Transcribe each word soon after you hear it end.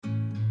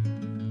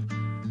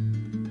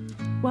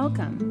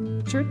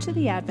Welcome. Church of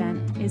the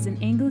Advent is an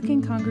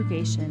Anglican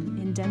congregation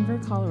in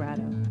Denver,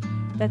 Colorado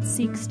that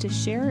seeks to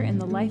share in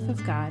the life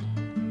of God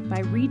by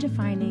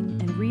redefining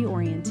and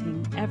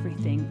reorienting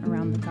everything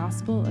around the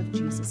gospel of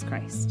Jesus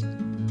Christ.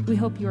 We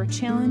hope you are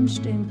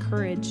challenged,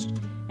 encouraged,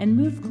 and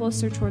moved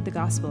closer toward the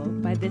gospel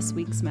by this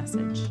week's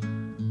message.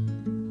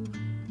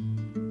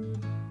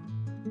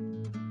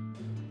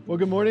 Well,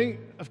 good morning.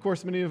 Of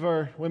course, many of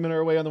our women are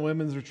away on the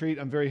women's retreat.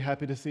 I'm very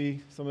happy to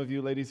see some of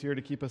you ladies here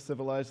to keep us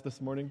civilized this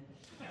morning.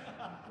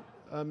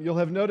 You'll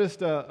have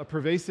noticed a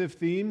pervasive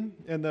theme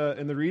in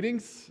the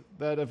readings,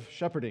 that of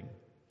shepherding.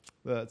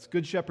 It's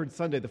Good Shepherd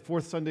Sunday, the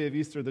fourth Sunday of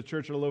Easter. The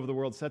church all over the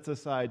world sets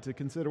aside to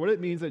consider what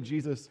it means that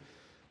Jesus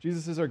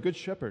is our good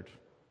shepherd.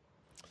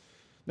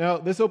 Now,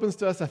 this opens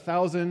to us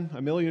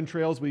a million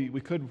trails we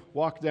could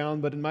walk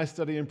down, but in my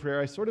study and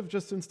prayer, I sort of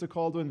just sensed a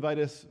call to invite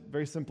us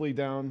very simply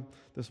down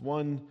this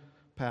one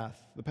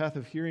path, the path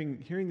of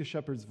hearing the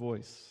shepherd's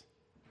voice.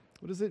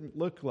 What does it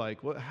look like?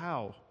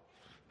 How?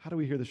 How do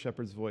we hear the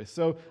shepherd's voice?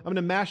 So I'm going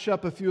to mash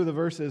up a few of the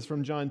verses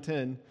from John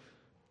 10,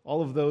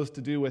 all of those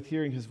to do with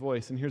hearing his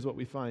voice, and here's what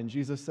we find.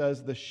 Jesus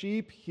says, "The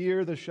sheep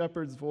hear the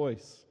shepherd's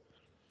voice,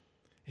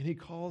 and he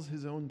calls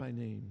his own by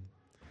name.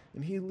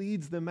 And he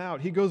leads them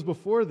out. He goes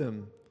before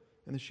them,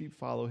 and the sheep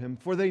follow him,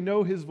 for they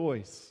know his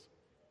voice.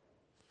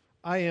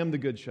 I am the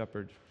good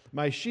shepherd.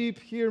 My sheep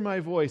hear my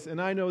voice, and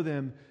I know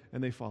them,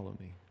 and they follow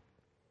me."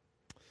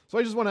 So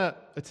I just want to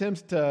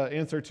attempt to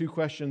answer two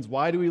questions.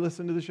 Why do we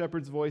listen to the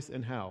shepherd's voice,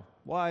 and how?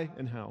 Why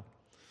and how?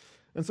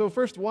 And so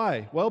first,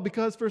 why? Well,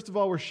 because first of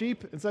all, we're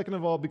sheep, and second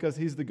of all, because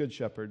he's the good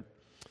shepherd.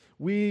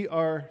 We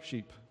are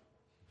sheep.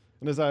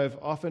 And as I've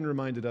often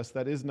reminded us,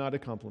 that is not a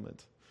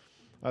compliment.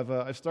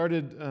 I've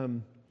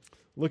started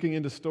looking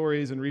into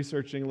stories and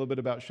researching a little bit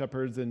about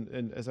shepherds,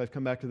 and as I've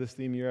come back to this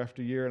theme year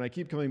after year, and I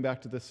keep coming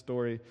back to this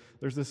story.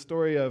 There's this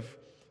story of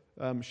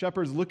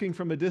shepherds looking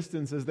from a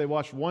distance as they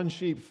watched one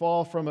sheep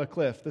fall from a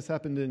cliff. This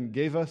happened in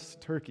Gavus,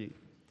 Turkey.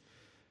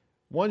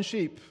 One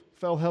sheep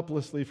fell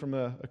helplessly from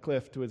a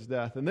cliff to its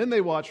death, and then they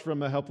watched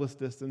from a helpless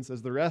distance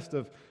as the rest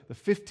of the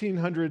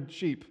 1,500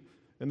 sheep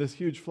in this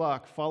huge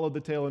flock followed the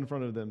tail in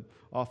front of them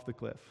off the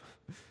cliff.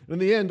 In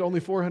the end, only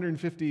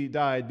 450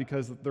 died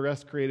because the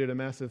rest created a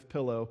massive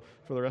pillow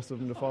for the rest of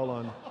them to fall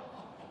on.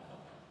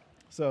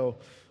 So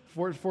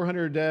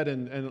 400 dead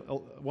and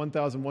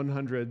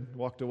 1,100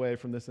 walked away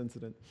from this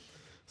incident.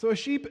 So a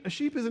sheep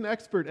is an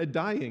expert at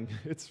dying.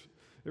 It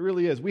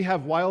really is. We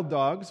have wild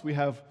dogs, we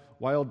have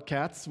wild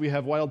cats, we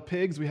have wild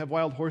pigs, we have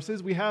wild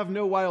horses. We have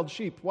no wild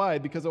sheep. Why?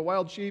 Because a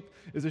wild sheep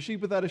is a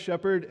sheep without a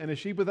shepherd, and a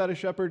sheep without a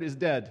shepherd is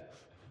dead.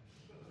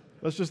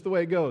 That's just the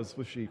way it goes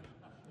with sheep.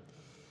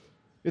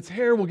 Its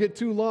hair will get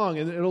too long,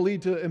 and it'll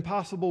lead to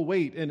impossible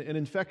weight and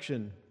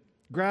infection.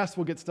 Grass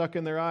will get stuck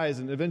in their eyes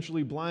and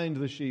eventually blind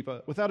the sheep.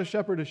 Without a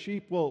shepherd, a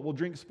sheep will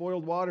drink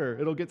spoiled water.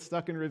 It'll get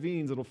stuck in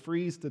ravines. It'll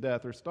freeze to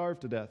death or starve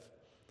to death.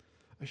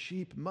 A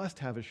sheep must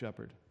have a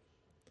shepherd.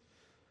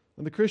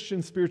 And the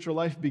Christian spiritual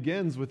life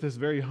begins with this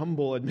very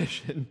humble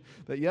admission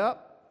that,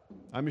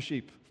 I'm a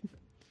sheep.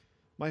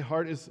 My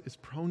heart is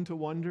prone to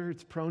wander.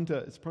 It's prone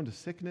to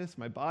sickness.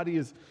 My body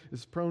is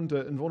prone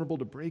to and vulnerable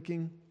to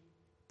breaking.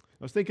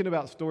 I was thinking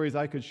about stories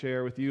I could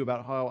share with you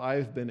about how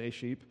I've been a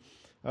sheep.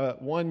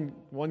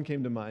 One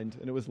came to mind,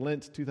 and it was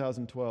Lent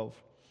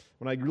 2012,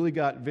 when I really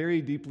got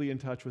very deeply in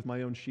touch with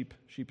my own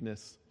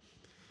sheepness.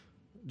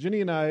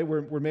 Jenny and I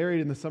were married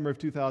in the summer of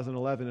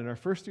 2011. In our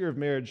first year of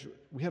marriage,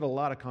 we had a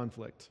lot of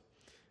conflict.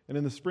 And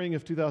in the spring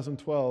of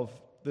 2012,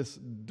 this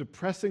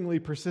depressingly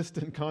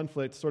persistent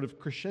conflict sort of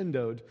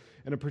crescendoed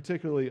in a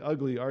particularly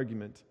ugly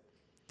argument.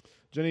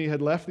 Jenny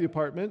had left the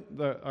apartment,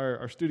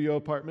 our studio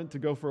apartment, to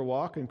go for a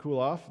walk and cool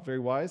off, very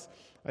wise.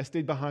 I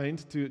stayed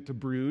behind to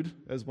brood,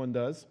 as one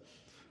does,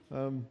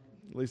 at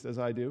least as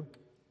I do.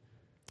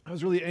 I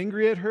was really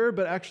angry at her,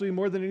 but actually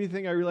more than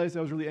anything, I realized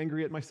I was really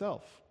angry at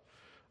myself.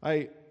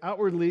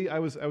 Outwardly, I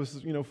was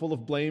full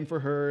of blame for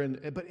her,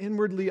 but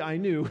inwardly, I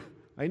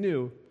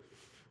knew,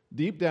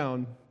 deep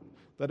down,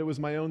 that it was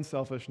my own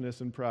selfishness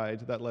and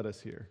pride that led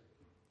us here.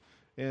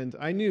 And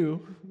I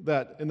knew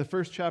that in the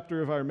first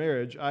chapter of our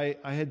marriage, I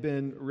had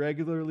been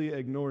regularly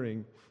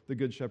ignoring the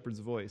Good Shepherd's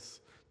voice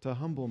to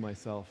humble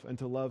myself and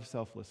to love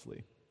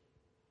selflessly.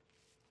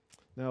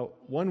 Now,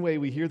 one way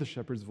we hear the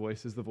shepherd's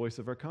voice is the voice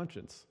of our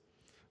conscience.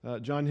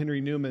 John Henry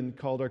Newman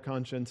called our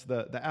conscience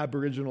the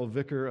aboriginal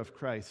vicar of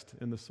Christ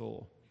in the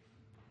soul.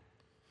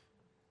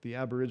 The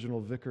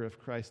aboriginal vicar of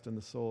Christ in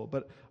the soul.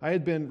 But I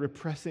had been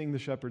repressing the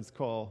shepherd's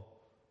call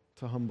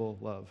to humble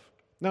love.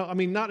 Now, I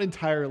mean, not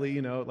entirely,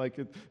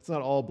 it's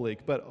not all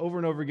bleak, but over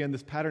and over again,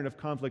 this pattern of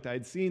conflict, I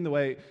had seen the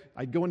way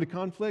I'd go into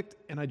conflict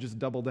and I'd just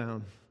double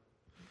down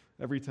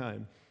every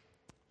time.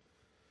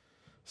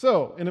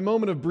 So, in a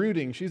moment of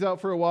brooding, she's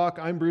out for a walk,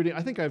 I'm brooding.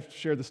 I think I've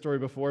shared the story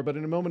before, but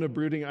in a moment of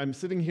brooding, I'm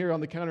sitting here on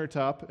the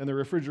countertop and the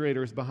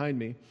refrigerator is behind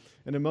me.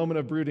 In a moment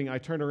of brooding, I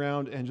turn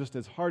around and just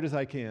as hard as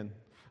I can,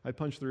 I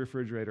punch the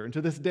refrigerator. And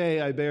to this day,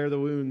 I bear the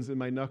wounds in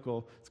my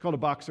knuckle. It's called a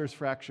boxer's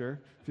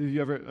fracture. If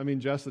you ever,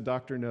 Jess, the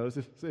doctor knows,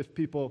 if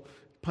people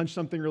punch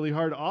something really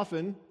hard,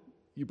 often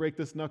you break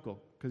this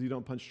knuckle because you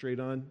don't punch straight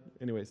on.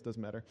 Anyways, it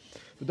doesn't matter.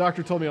 The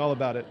doctor told me all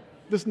about it.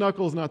 This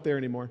knuckle's not there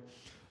anymore.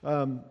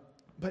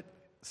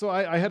 So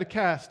I had a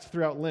cast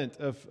throughout Lent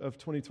of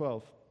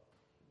 2012.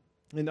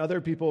 And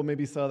other people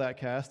maybe saw that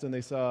cast and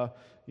they saw,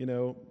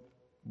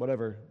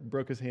 whatever,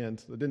 broke his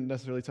hand. They didn't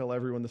necessarily tell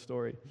everyone the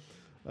story.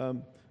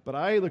 But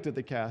I looked at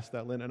the cast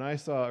that Lent and I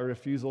saw a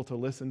refusal to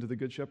listen to the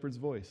Good Shepherd's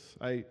voice.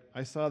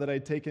 I saw that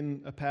I'd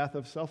taken a path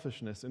of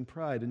selfishness and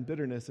pride and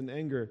bitterness and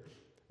anger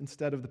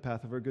instead of the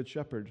path of our Good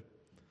Shepherd,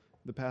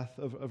 the path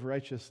of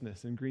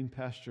righteousness and green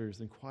pastures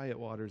and quiet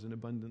waters and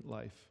abundant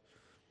life.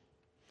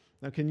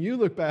 Now, can you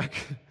look back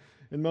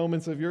in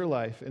moments of your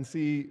life and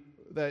see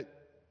that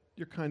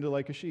you're kind of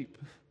like a sheep?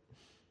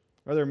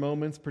 Are there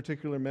moments,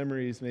 particular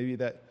memories maybe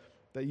that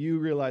you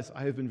realize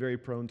I have been very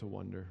prone to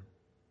wander?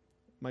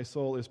 My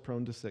soul is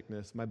prone to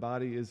sickness. My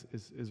body is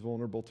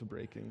vulnerable to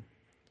breaking.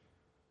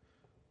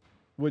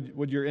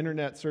 Would your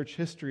internet search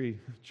history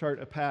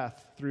chart a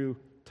path through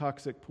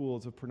toxic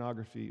pools of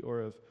pornography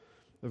or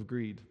of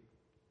greed?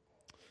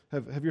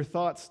 Have your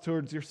thoughts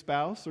towards your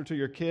spouse or to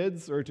your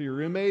kids or to your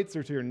roommates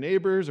or to your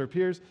neighbors or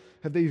peers,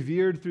 have they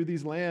veered through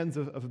these lands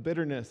of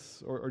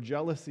bitterness or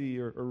jealousy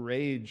or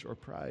rage or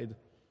pride?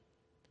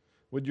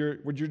 Would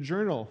your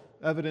journal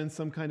evidence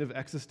some kind of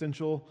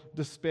existential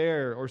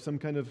despair or some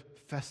kind of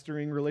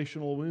festering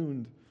relational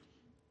wound?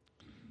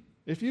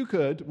 If you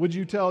could, would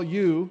you tell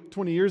you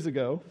 20 years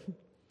ago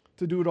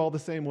to do it all the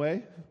same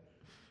way?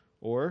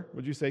 Or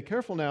would you say,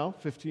 careful now,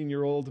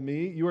 15-year-old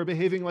me, you are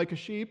behaving like a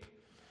sheep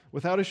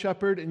without a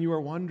shepherd and you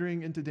are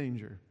wandering into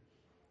danger?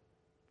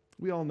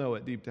 We all know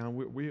it deep down.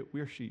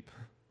 We are sheep.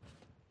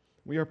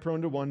 We are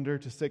prone to wander,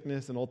 to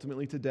sickness, and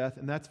ultimately to death,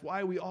 and that's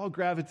why we all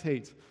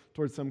gravitate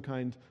towards some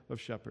kind of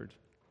shepherd.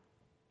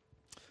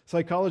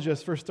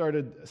 Psychologists first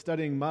started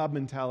studying mob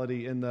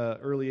mentality in the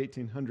early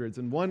 1800s,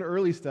 and one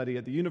early study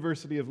at the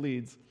University of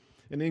Leeds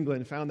in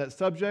England found that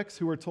subjects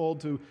who are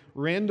told to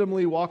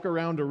randomly walk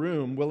around a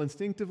room will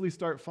instinctively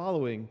start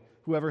following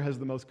whoever has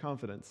the most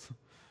confidence.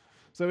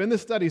 So in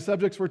this study,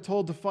 subjects were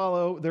told to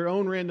follow their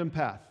own random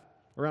path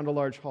around a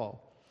large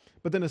hall.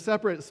 But then a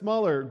separate,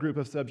 smaller group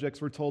of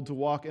subjects were told to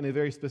walk in a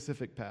very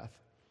specific path.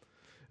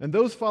 And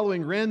those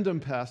following random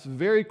paths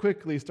very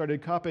quickly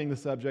started copying the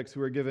subjects who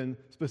were given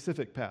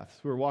specific paths,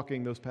 who were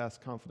walking those paths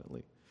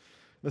confidently.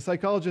 The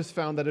psychologists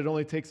found that it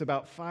only takes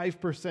about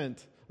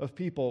 5% of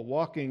people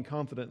walking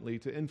confidently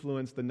to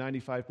influence the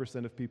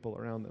 95% of people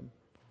around them.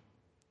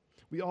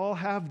 We all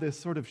have this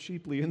sort of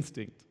sheeply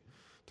instinct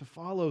to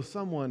follow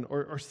someone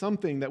or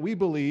something that we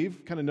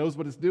believe kind of knows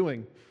what it's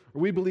doing,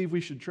 or we believe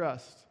we should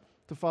trust,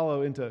 to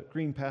follow into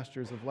green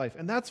pastures of life.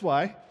 And that's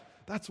why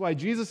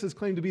Jesus'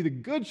 claim to be the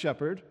good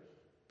shepherd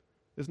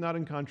is not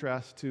in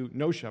contrast to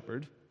no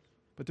shepherd,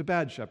 but to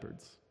bad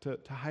shepherds, to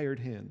hired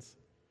hands.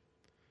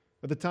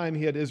 At the time,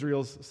 he had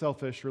Israel's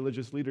selfish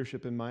religious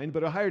leadership in mind,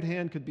 but a hired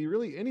hand could be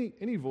really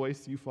any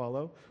voice you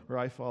follow or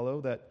I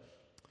follow that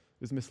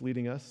is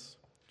misleading us.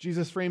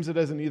 Jesus frames it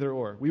as an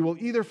either-or. We will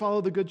either follow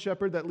the good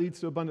shepherd that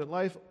leads to abundant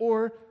life,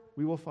 or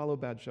we will follow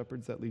bad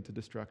shepherds that lead to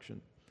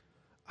destruction.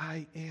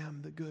 I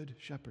am the good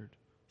shepherd,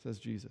 says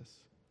Jesus.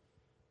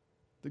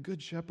 The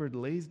good shepherd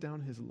lays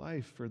down his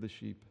life for the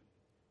sheep.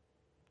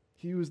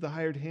 He who is the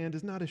hired hand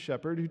is not a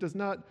shepherd, who does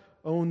not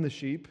own the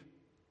sheep,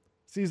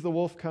 sees the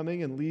wolf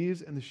coming and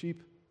leaves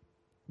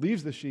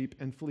the sheep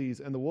and flees,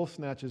 and the wolf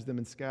snatches them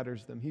and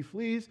scatters them. He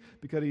flees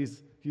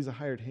because he's a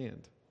hired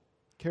hand,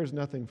 cares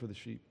nothing for the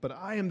sheep. But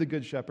I am the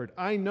good shepherd.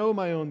 I know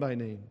my own by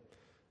name.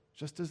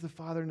 Just as the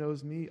Father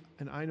knows me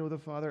and I know the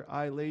Father,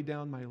 I lay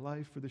down my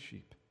life for the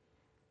sheep.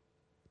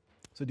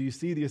 So do you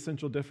see the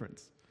essential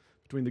difference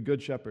between the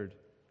good shepherd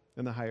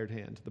and the hired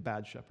hand, the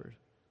bad shepherd?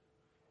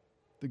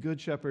 The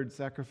good shepherd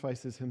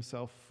sacrifices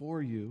himself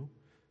for you,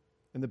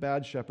 and the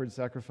bad shepherd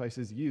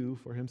sacrifices you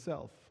for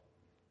himself.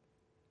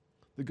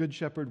 The good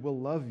shepherd will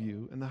love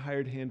you, and the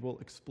hired hand will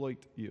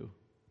exploit you.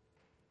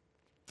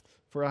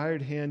 For a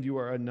hired hand, you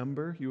are a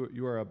number,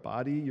 you are a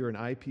body, you're an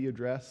IP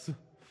address.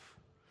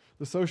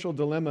 The Social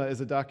Dilemma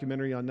is a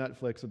documentary on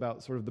Netflix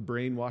about sort of the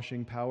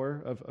brainwashing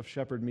power of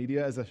shepherd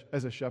media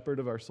as a shepherd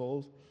of our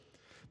souls.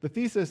 The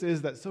thesis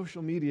is that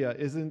social media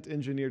isn't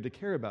engineered to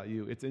care about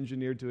you, it's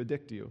engineered to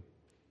addict you.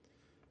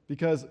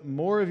 Because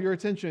more of your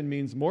attention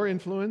means more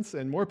influence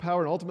and more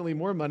power and ultimately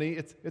more money.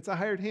 It's a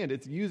hired hand.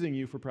 It's using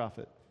you for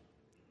profit.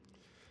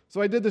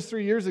 So I did this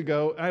 3 years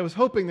ago. I was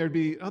hoping there'd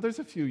be, there's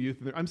a few youth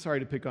there. I'm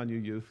sorry to pick on you,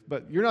 youth,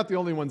 but you're not the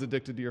only ones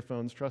addicted to your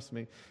phones. Trust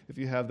me. If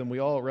you have them, we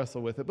all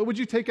wrestle with it. But would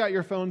you take out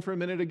your phone for a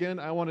minute again?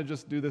 I want to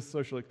just do this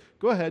socially.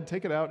 Go ahead,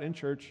 take it out in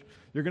church.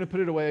 You're going to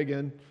put it away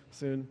again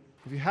soon.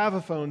 If you have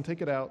a phone,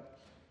 take it out.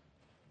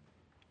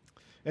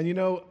 And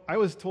I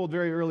was told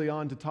very early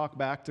on to talk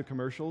back to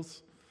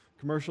commercials.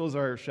 Commercials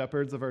are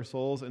shepherds of our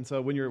souls, and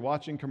so when you're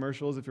watching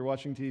commercials, if you're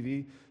watching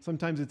TV,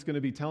 sometimes it's going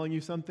to be telling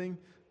you something.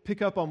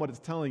 Pick up on what it's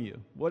telling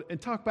you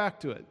and talk back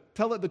to it.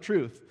 Tell it the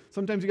truth.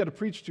 Sometimes you got to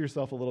preach to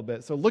yourself a little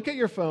bit. So look at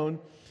your phone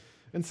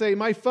and say,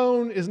 my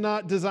phone is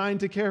not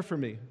designed to care for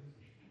me.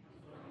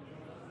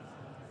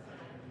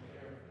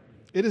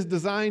 It is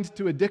designed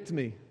to addict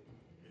me.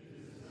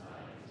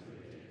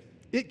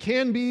 It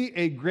can be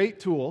a great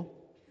tool,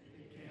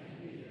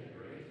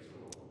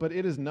 but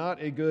it is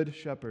not a good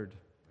shepherd.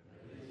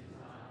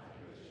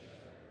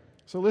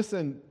 So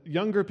listen,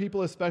 younger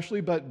people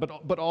especially,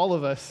 but all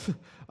of us,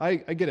 I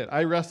get it.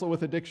 I wrestle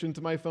with addiction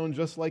to my phone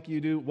just like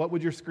you do. What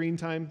would your screen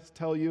time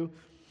tell you?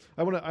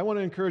 I want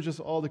to encourage us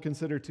all to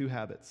consider 2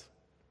 habits.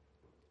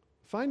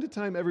 Find a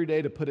time every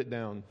day to put it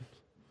down.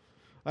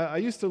 I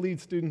used to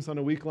lead students on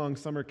a week-long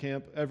summer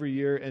camp every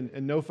year,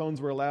 and no phones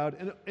were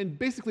allowed. And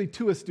basically,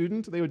 to a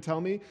student, they would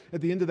tell me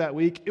at the end of that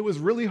week, it was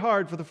really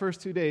hard for the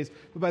first 2 days,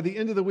 but by the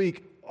end of the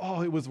week,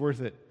 it was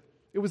worth it.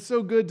 It was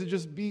so good to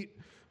just be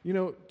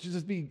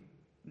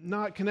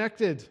not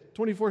connected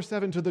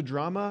 24/7 to the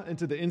drama and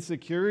to the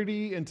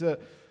insecurity and to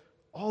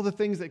all the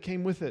things that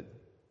came with it.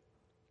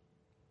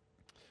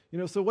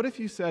 So what if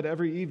you said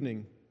every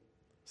evening,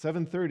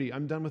 7:30,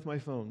 I'm done with my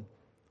phone?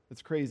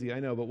 It's crazy, I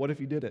know, but what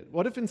if you did it?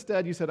 What if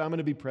instead you said, I'm going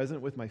to be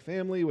present with my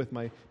family, with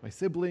my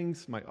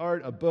siblings, my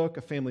art, a book,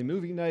 a family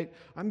movie night.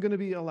 I'm going to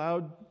be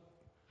allowed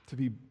to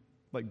be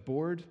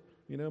bored.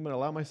 I'm going to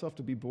allow myself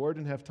to be bored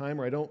and have time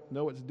where I don't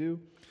know what to do.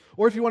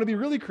 Or if you want to be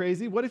really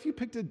crazy, what if you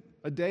picked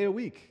a day a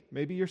week,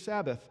 maybe your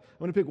Sabbath? I'm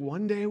going to pick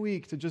one day a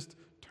week to just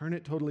turn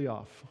it totally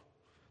off,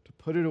 to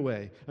put it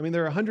away.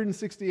 There are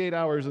 168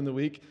 hours in the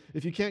week.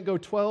 If you can't go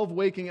 12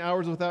 waking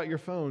hours without your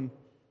phone,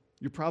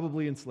 you're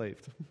probably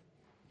enslaved.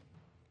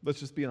 Let's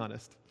just be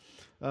honest.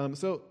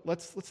 So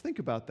let's think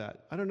about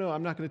that. I don't know,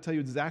 I'm not going to tell you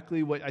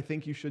exactly what I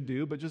think you should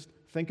do, but just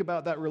think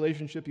about that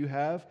relationship you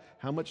have.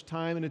 How much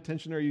time and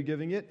attention are you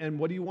giving it? And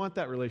what do you want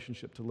that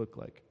relationship to look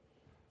like?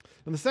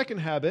 And the second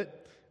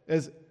habit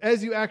is,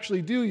 as you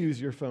actually do use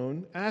your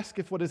phone, ask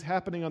if what is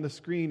happening on the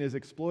screen is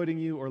exploiting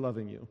you or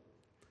loving you.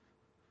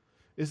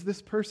 Is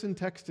this person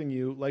texting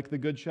you like the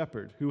Good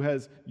Shepherd, who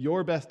has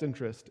your best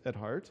interest at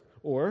heart?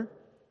 Or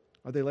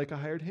are they like a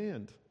hired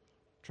hand,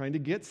 trying to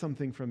get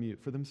something from you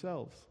for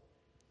themselves?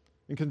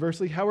 And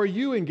conversely, how are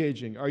you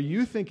engaging? Are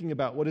you thinking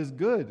about what is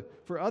good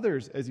for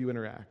others as you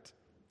interact?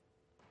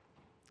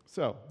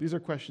 So, these are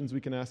questions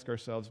we can ask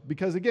ourselves.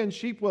 Because again,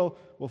 sheep will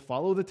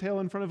follow the tail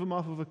in front of them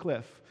off of a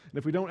cliff. And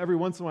if we don't every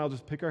once in a while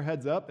just pick our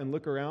heads up and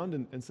look around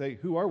and say,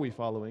 who are we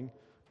following?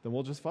 Then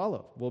we'll just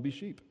follow. We'll be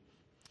sheep.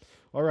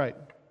 All right.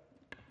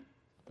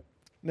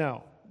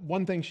 Now,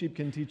 one thing sheep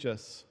can teach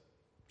us.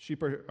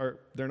 Sheep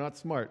they're not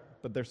smart,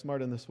 but they're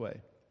smart in this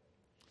way.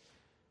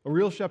 A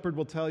real shepherd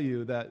will tell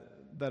you that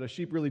a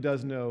sheep really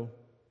does know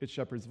its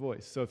shepherd's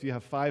voice. So if you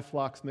have 5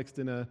 flocks mixed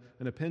in a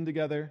pen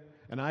together,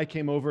 and I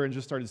came over and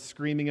just started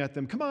screaming at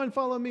them, come on,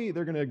 follow me,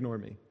 they're going to ignore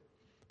me.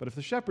 But if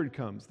the shepherd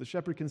comes, the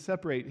shepherd can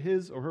separate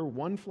his or her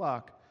one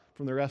flock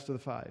from the rest of the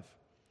 5.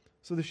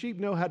 So the sheep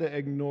know how to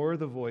ignore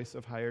the voice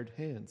of hired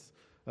hands,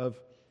 of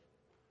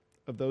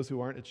those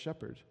who aren't its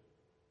shepherd.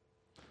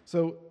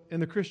 So in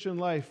the Christian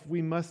life,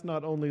 we must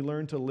not only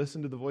learn to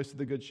listen to the voice of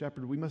the Good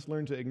Shepherd, we must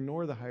learn to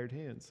ignore the hired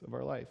hands of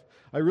our life.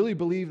 I really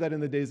believe that in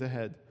the days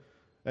ahead,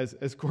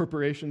 as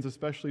corporations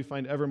especially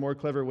find ever more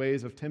clever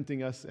ways of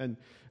tempting us and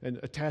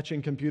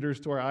attaching computers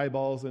to our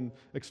eyeballs and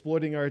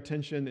exploiting our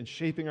attention and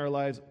shaping our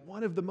lives,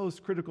 one of the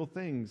most critical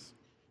things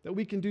that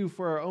we can do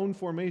for our own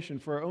formation,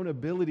 for our own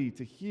ability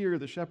to hear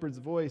the shepherd's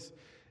voice,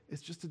 is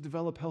just to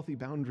develop healthy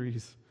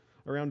boundaries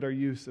around our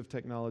use of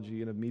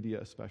technology and of media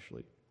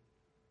especially.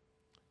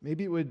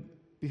 Maybe it would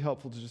be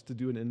helpful to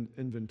do an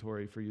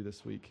inventory for you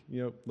this week.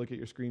 Look at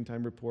your screen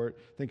time report.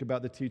 Think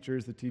about the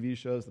teachers, the TV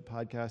shows, the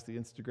podcast, the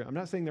Instagram. I'm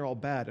not saying they're all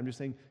bad. I'm just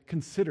saying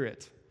consider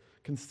it.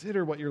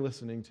 Consider what you're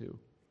listening to.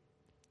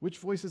 Which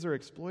voices are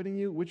exploiting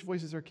you? Which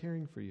voices are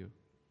caring for you?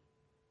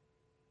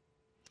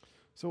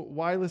 So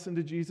why listen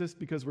to Jesus?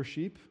 Because we're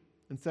sheep.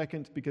 And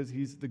second, because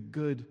he's the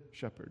good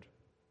shepherd.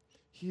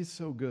 He's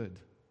so good.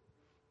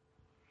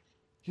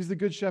 He's the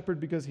good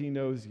shepherd because he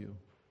knows you.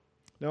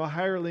 Now, a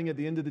hireling at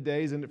the end of the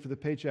day is in it for the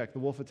paycheck. The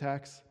wolf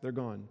attacks, they're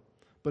gone.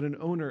 But an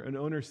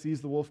owner sees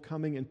the wolf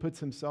coming and puts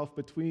himself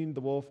between the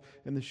wolf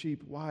and the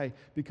sheep. Why?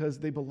 Because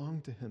they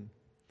belong to him.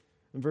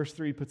 And verse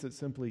 3 puts it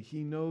simply,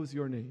 he knows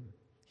your name.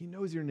 He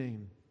knows your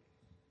name.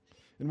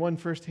 In one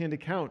first-hand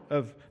account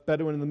of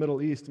Bedouin in the Middle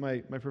East,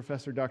 my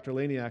professor, Dr.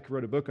 Laniak,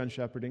 wrote a book on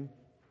shepherding.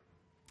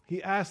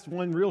 He asked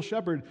one real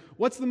shepherd,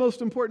 what's the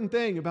most important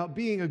thing about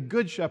being a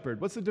good shepherd?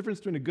 What's the difference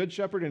between a good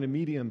shepherd and a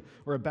medium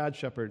or a bad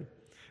shepherd?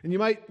 And you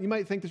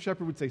might think the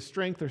shepherd would say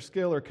strength or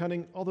skill or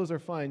cunning. All those are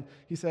fine.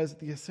 He says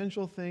the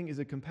essential thing is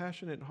a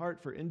compassionate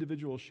heart for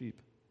individual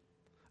sheep.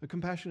 A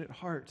compassionate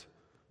heart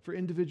for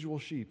individual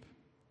sheep.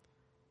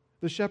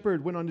 The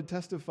shepherd went on to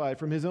testify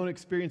from his own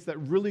experience that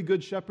really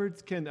good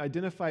shepherds can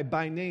identify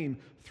by name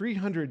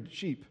 300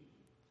 sheep.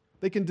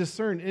 They can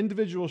discern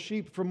individual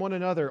sheep from one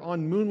another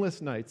on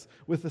moonless nights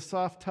with a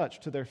soft touch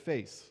to their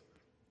face.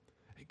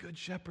 A good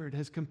shepherd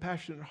has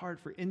compassionate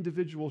heart for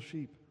individual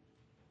sheep.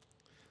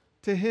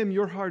 To him,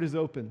 your heart is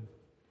open.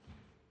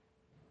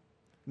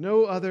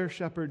 No other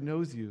shepherd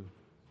knows you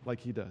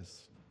like he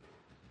does.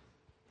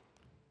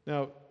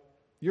 Now,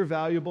 you're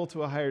valuable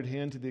to a hired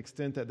hand to the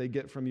extent that they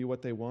get from you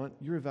what they want.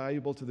 You're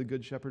valuable to the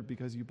good shepherd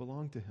because you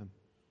belong to him.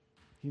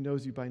 He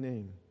knows you by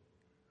name.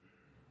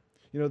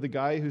 You know, the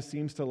guy who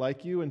seems to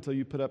like you until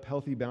you put up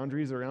healthy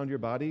boundaries around your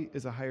body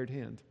is a hired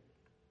hand.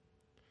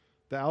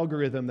 The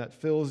algorithm that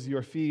fills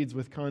your feeds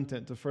with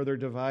content to further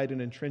divide and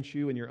entrench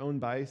you in your own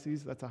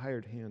biases, that's a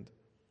hired hand.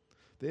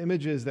 The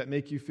images that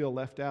make you feel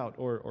left out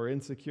or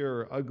insecure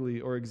or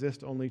ugly or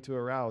exist only to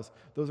arouse,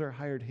 those are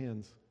hired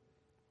hands.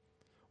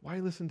 Why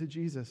listen to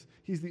Jesus?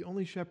 He's the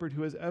only shepherd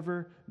who has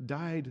ever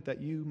died that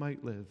you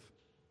might live.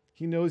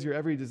 He knows your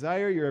every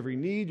desire, your every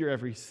need, your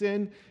every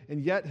sin,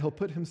 and yet he'll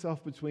put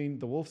himself between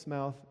the wolf's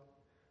mouth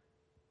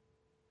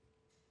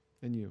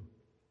and you.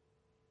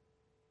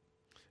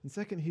 And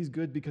second, he's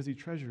good because he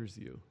treasures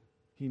you.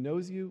 He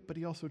knows you, but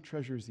he also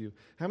treasures you.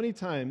 How many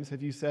times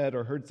have you said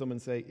or heard someone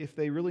say, if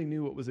they really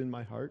knew what was in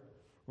my heart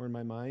or in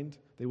my mind,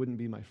 they wouldn't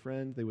be my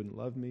friend, they wouldn't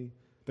love me,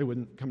 they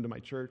wouldn't come to my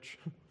church?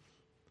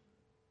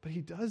 But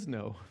he does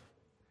know.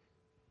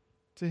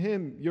 To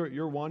him,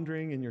 you're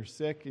wandering and you're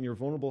sick and your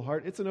vulnerable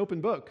heart, it's an open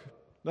book,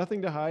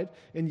 nothing to hide,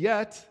 and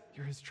yet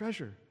you're his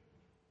treasure.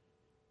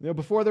 You know,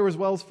 before there was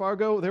Wells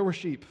Fargo, there were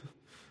sheep.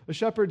 A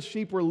shepherd's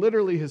sheep were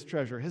literally his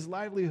treasure, his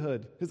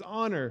livelihood, his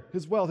honor,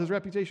 his wealth, his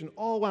reputation,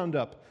 all wound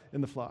up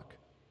in the flock.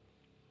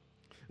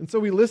 And so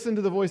we listen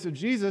to the voice of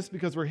Jesus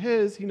because we're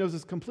his, he knows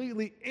us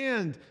completely,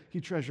 and he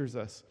treasures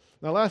us.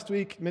 Now, last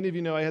week, many of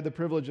you know I had the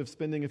privilege of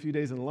spending a few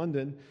days in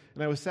London,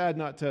 and I was sad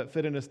not to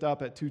fit in a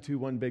stop at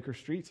 221 Baker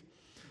Street.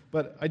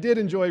 But I did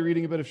enjoy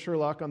reading a bit of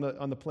Sherlock on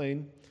the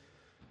plane.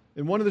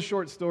 In one of the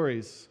short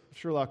stories of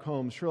Sherlock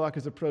Holmes, Sherlock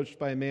is approached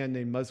by a man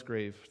named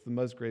Musgrave, the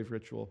Musgrave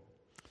ritual.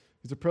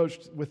 He's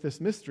approached with this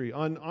mystery.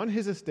 On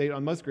his estate,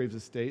 on Musgrave's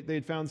estate, they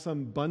had found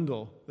some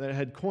bundle that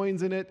had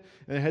coins in it,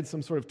 and it had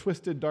some sort of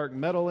twisted dark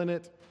metal in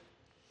it.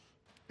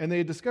 And they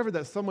had discovered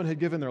that someone had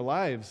given their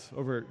lives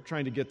over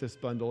trying to get this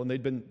bundle, and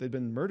they'd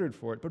been murdered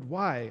for it. But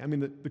why? I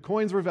mean, the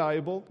coins were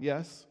valuable,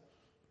 yes,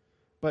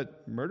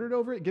 but murdered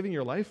over it, giving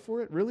your life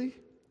for it, really?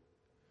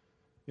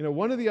 You know,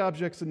 one of the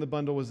objects in the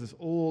bundle was this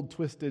old,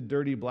 twisted,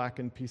 dirty,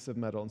 blackened piece of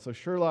metal. And so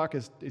Sherlock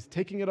is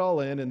taking it all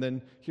in, and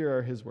then here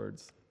are his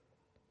words.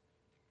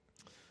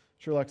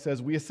 Sherlock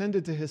says, "We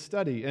ascended to his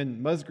study,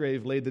 and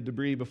Musgrave laid the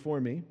debris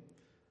before me.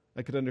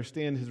 I could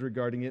understand his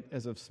regarding it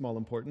as of small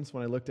importance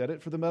when I looked at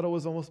it, for the metal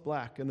was almost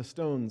black, and the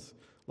stones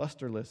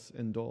lusterless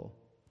and dull.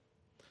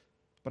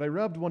 But I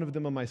rubbed one of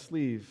them on my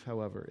sleeve,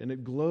 however, and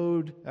it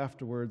glowed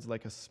afterwards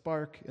like a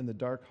spark in the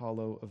dark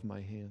hollow of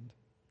my hand.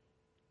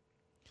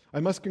 I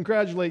must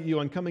congratulate you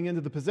on coming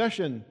into the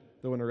possession,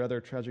 though in a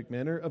rather tragic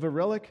manner, of a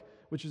relic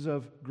which is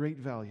of great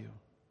value."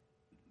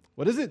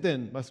 "What is it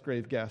then?"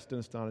 Musgrave gasped in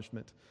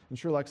astonishment. And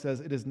Sherlock says,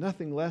 "It is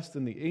nothing less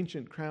than the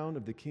ancient crown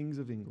of the kings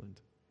of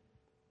England."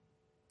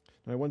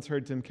 Now, I once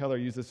heard Tim Keller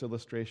use this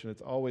illustration.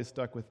 It's always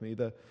stuck with me.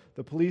 The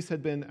police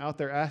had been out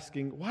there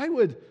asking, why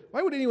would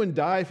anyone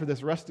die for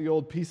this rusty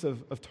old piece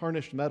of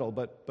tarnished metal?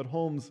 But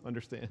Holmes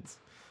understands.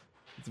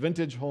 It's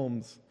vintage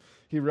Holmes.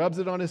 He rubs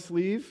it on his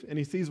sleeve, and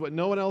he sees what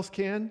no one else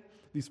can,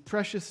 these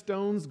precious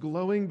stones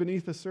glowing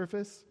beneath the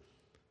surface.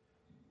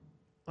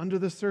 Under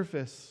the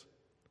surface,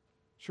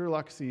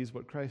 Sherlock sees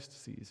what Christ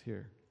sees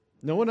here.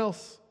 No one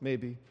else,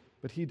 maybe,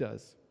 but he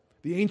does.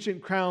 The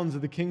ancient crowns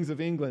of the kings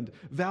of England,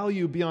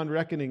 value beyond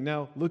reckoning.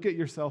 Now, look at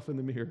yourself in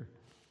the mirror.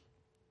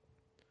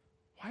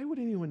 Why would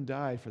anyone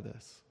die for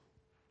this?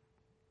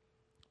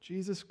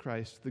 Jesus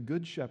Christ, the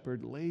Good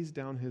Shepherd, lays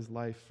down his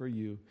life for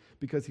you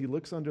because he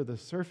looks under the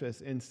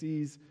surface and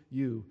sees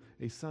you,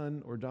 a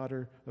son or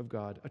daughter of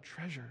God, a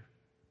treasure.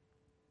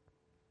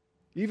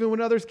 Even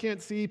when others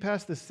can't see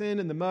past the sin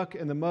and the muck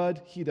and the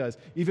mud, he does.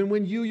 Even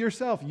when you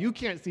yourself, you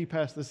can't see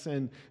past the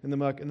sin and the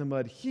muck and the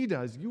mud, he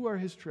does. You are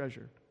his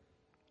treasure.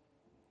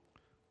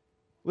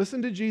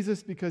 Listen to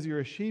Jesus because you're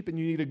a sheep and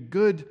you need a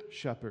good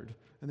shepherd,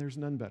 and there's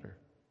none better.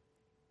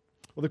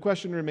 Well, the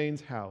question remains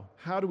how?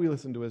 How do we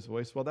listen to his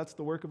voice? Well, that's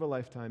the work of a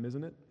lifetime,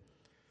 isn't it?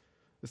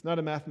 It's not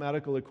a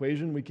mathematical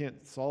equation. We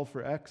can't solve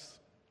for X.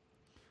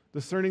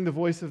 Discerning the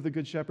voice of the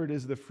Good Shepherd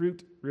is the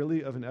fruit,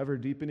 really, of an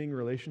ever-deepening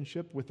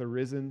relationship with the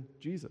risen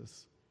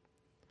Jesus.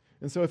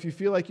 And so if you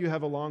feel like you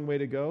have a long way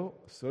to go,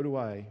 so do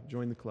I.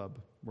 Join the club.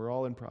 We're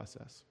all in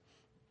process.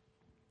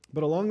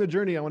 But along the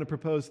journey, I want to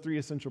propose 3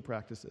 essential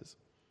practices.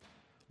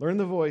 Learn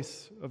the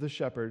voice of the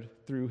shepherd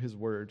through his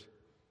word.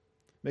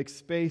 Make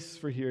space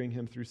for hearing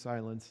him through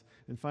silence.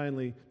 And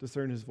finally,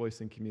 discern his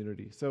voice in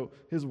community. So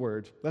his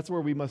word, that's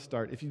where we must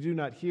start. If you do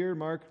not hear,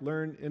 mark,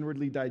 learn,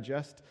 inwardly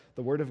digest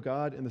the word of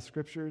God in the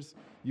scriptures,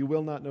 you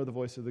will not know the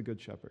voice of the Good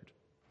Shepherd.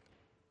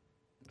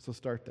 So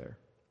start there.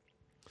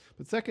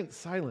 But second,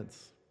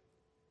 silence.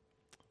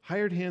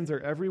 Hired hands are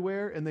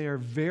everywhere, and they are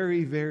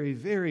very, very,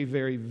 very,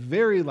 very,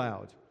 very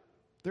loud.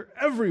 They're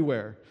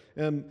everywhere.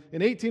 In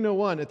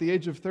 1801, at the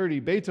age of 30,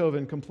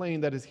 Beethoven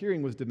complained that his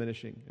hearing was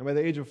diminishing. And by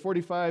the age of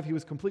 45, he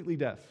was completely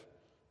deaf.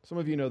 Some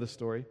of you know the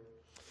story.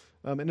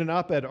 In an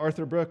op-ed,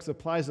 Arthur Brooks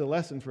applies a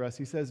lesson for us.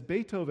 He says,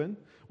 Beethoven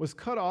was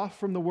cut off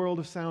from the world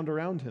of sound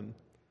around him.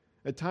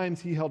 At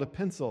times, he held a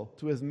pencil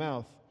to his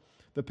mouth,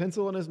 the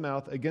pencil in his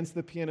mouth against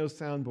the piano's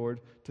soundboard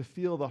to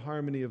feel the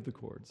harmony of the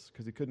chords,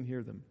 because he couldn't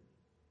hear them.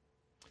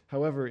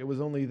 However, it was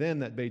only then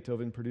that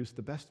Beethoven produced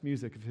the best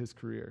music of his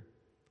career.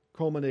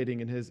 culminating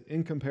in his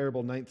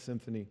incomparable Ninth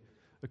Symphony,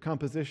 a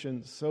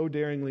composition so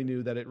daringly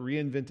new that it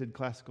reinvented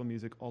classical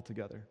music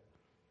altogether.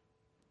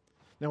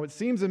 Now, it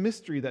seems a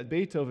mystery that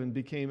Beethoven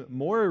became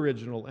more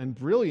original and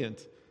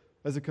brilliant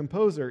as a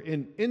composer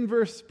in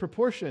inverse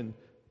proportion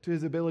to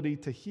his ability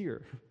to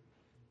hear.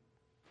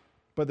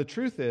 But the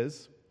truth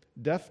is,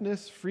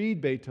 deafness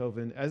freed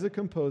Beethoven as a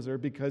composer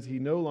because he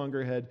no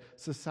longer had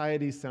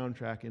society's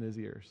soundtrack in his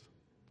ears.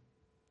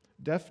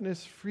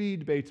 Deafness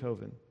freed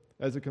Beethoven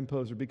as a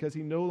composer because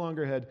he no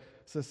longer had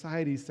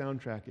society's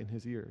soundtrack in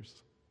his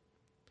ears.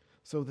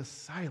 So the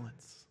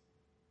silence,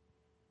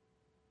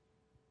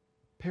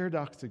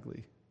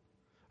 paradoxically,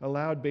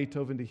 allowed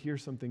Beethoven to hear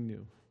something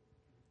new.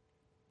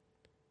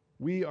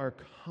 We are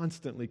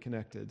constantly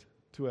connected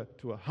to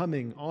a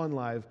humming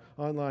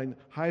online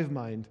hive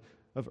mind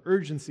of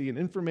urgency and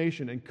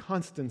information and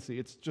constancy.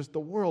 It's just the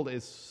world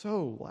is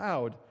so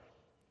loud.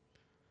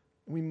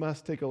 We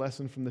must take a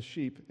lesson from the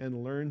sheep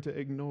and learn to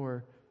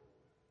ignore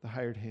the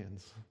hired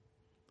hands.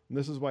 And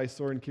this is why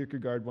Soren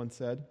Kierkegaard once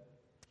said,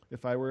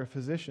 "If I were a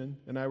physician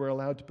and I were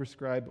allowed to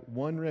prescribe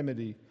one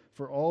remedy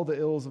for all the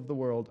ills of the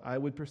world, I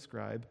would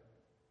prescribe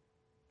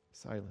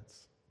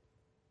silence."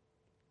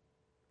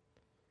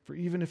 For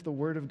even if the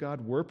word of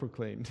God were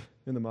proclaimed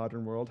in the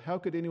modern world, how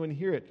could anyone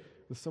hear it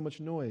with so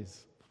much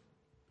noise?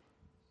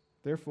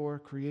 Therefore,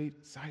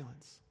 create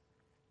silence.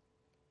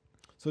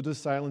 So does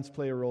silence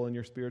play a role in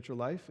your spiritual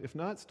life? If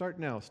not, start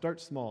now.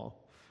 Start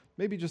small.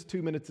 Maybe just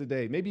 2 minutes a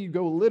day. Maybe you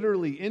go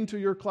literally into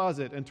your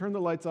closet and turn the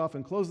lights off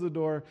and close the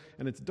door,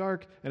 and it's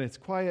dark and it's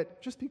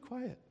quiet. Just be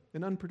quiet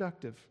and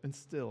unproductive and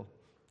still.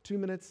 2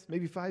 minutes,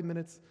 maybe 5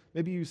 minutes.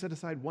 Maybe you set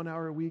aside 1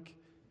 hour a week.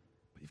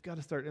 But you've got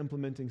to start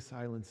implementing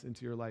silence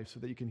into your life so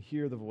that you can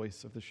hear the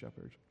voice of the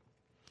shepherd.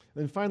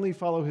 And then finally,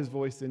 follow his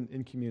voice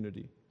in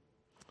community.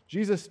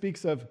 Jesus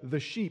speaks of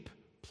the sheep,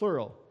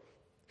 plural,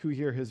 who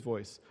hear his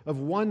voice, of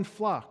one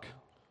flock,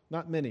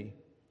 not many.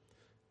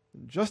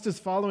 Just as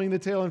following the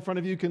tail in front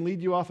of you can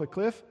lead you off a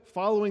cliff,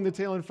 following the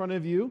tail in front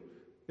of you,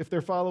 if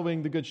they're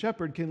following the good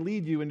shepherd, can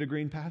lead you into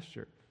green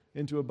pasture,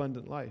 into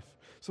abundant life.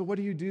 So what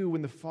do you do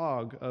when the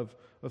fog of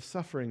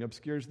suffering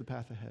obscures the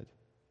path ahead?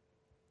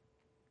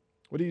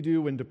 What do you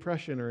do when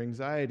depression or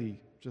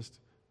anxiety just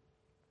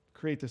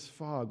create this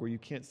fog where you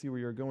can't see where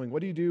you're going?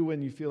 What do you do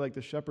when you feel like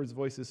the shepherd's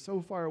voice is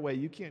so far away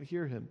you can't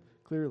hear him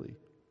clearly?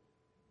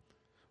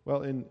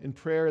 Well, in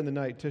Prayer in the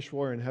Night, Tish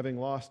Warren, having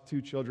lost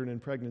 2 children in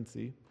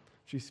pregnancy,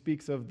 she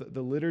speaks of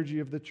the liturgy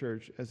of the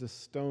church as a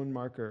stone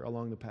marker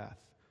along the path,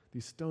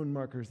 these stone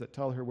markers that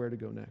tell her where to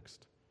go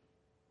next.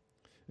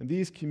 And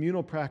these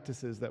communal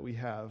practices that we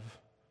have,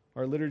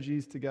 our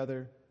liturgies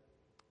together,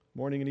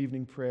 morning and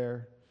evening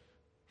prayer,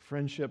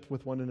 friendship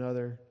with one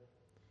another,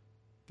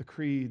 the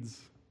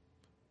creeds,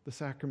 the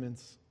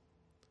sacraments,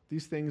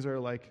 these things are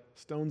like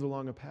stones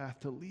along a path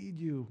to lead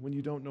you when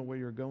you don't know where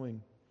you're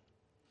going.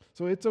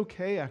 So it's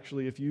okay,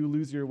 actually, if you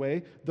lose your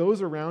way.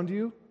 Those around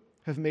you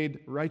have made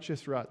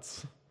righteous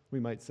ruts, we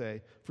might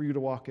say, for you to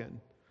walk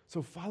in.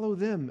 So follow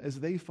them as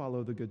they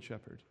follow the Good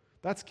Shepherd.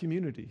 That's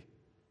community.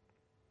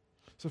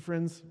 So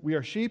friends, we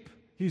are sheep.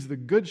 He's the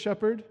Good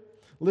Shepherd.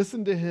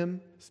 Listen to him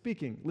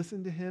speaking.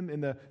 Listen to him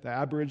in the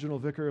Aboriginal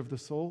vicar of the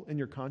soul, in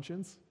your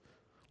conscience.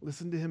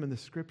 Listen to him in the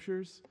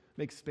scriptures.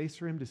 Make space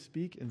for him to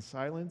speak in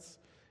silence.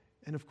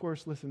 And of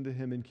course, listen to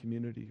him in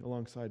community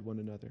alongside one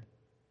another.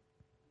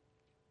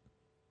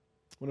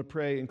 I want to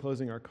pray in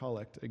closing our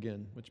collect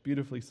again, which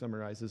beautifully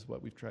summarizes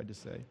what we've tried to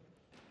say.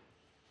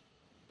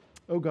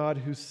 O God,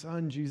 whose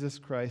Son, Jesus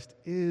Christ,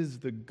 is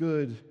the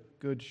good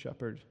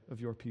shepherd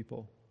of your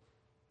people,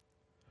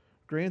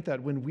 grant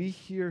that when we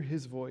hear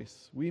his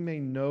voice, we may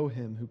know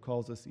him who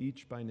calls us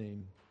each by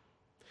name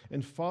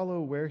and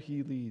follow where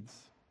he leads.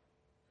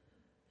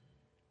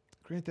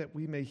 Grant that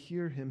we may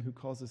hear him who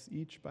calls us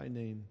each by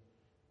name.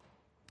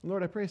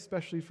 Lord, I pray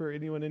especially for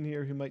anyone in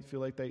here who might feel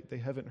like they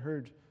haven't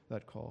heard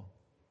that call.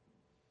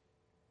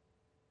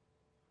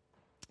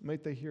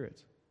 Might they hear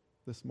it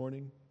this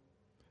morning,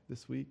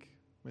 this week?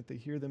 Might they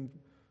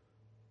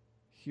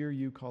hear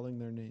you calling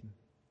their name?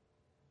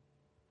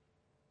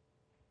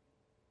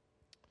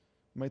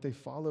 Might they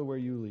follow where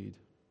you lead,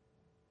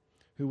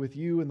 who with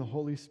you and the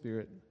Holy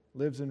Spirit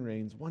lives and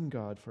reigns, one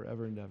God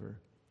forever and ever.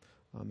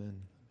 Amen.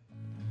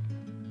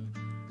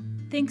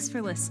 Thanks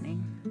for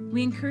listening.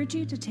 We encourage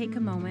you to take a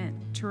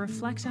moment to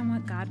reflect on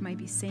what God might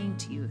be saying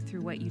to you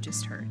through what you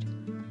just heard.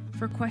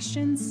 For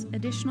questions,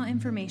 additional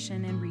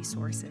information, and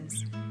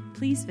resources,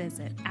 please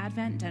visit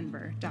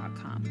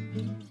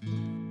adventdenver.com.